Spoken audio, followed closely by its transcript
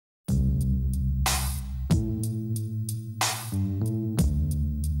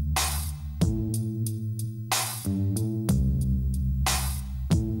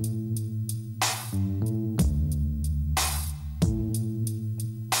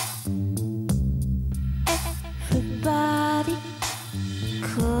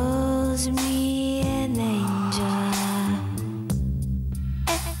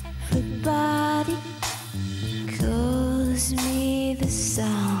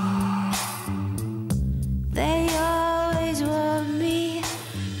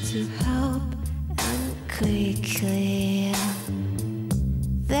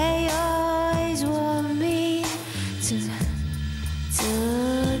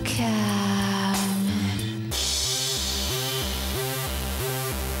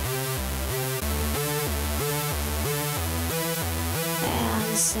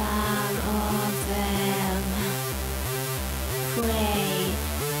Some of them pray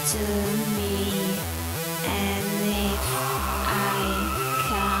to me, and if I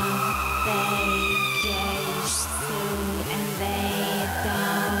come, they gaze through and they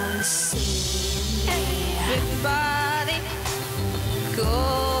don't see me. Everybody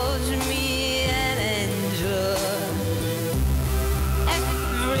calls me an angel.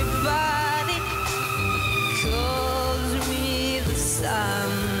 Everybody calls me the sun.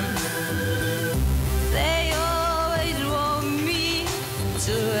 They always want me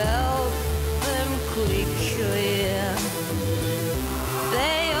to help them quickly.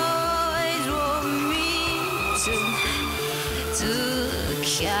 They always want me to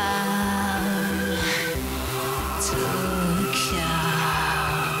come, to come.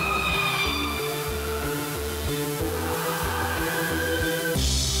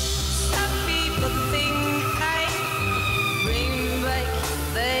 Some people think I bring back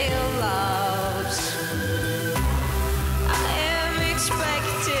their loves. I am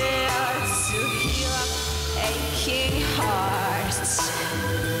expected to heal up aching hearts.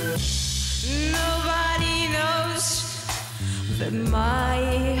 Nobody knows that my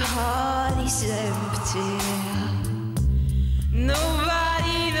heart is empty.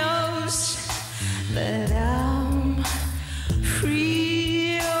 Nobody knows that I'm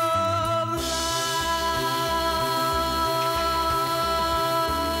free of love.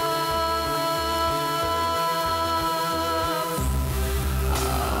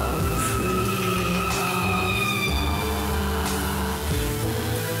 I'm free of love.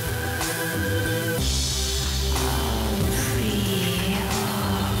 I'm free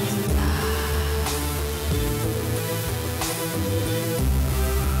of love.